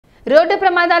Road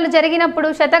ప్రమాదాలు జరిగినప్పుడు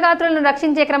క్షతగాత్రులను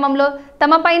రక్షించే క్రమంలో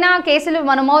తమపైన కేసులు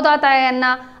నమోదవుతాయన్న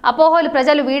అపోహలు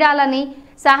ప్రజలు వీడాలని,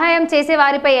 సహాయం చేసే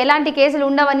వారిపై ఎలాంటి కేసులు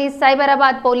ఉండవని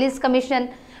Cyberabad police commissioner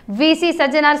VC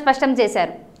Sajjanar స్పష్టం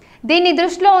చేశారు. దీన్ని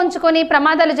దృష్టిలో ఉంచుకొని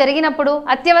ప్రమాదాలు జరిగినప్పుడు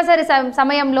అత్యవసర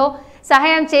సమయంలో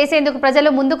సహాయం చేసేందుకు ప్రజలు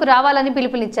ముందుకు రావాలని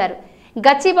పిలుపునిచ్చారు.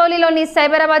 గచ్చిబౌలిలోని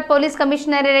సైబరాబాద్ పోలీస్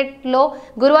కమిషనరేట్లో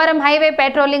గురువారం హైవే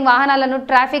పెట్రోలింగ్ వాహనాలను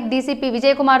ట్రాఫిక్ డీసీపీ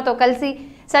విజయ్ కుమార్తో కలిసి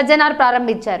సజ్జనార్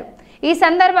ప్రారంభించారు. ఈ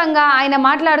సందర్భంగా ఆయన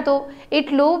మాట్లాడుతూ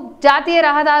ఇట్లు జాతీయ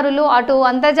రహదారులు అటు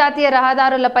అంతర్జాతీయ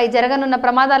రహదారులపై జరగనున్న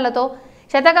ప్రమాదాలతో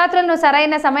క్షతగాత్రులను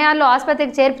సరైన సమయాల్లో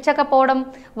ఆసుపత్రికి చేర్చకపోవడం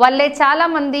వల్లే చాలా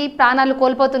మంది ప్రాణాలు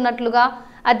కోల్పోతున్నట్లుగా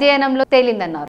అధ్యయనంలో తేలిందన్నారు.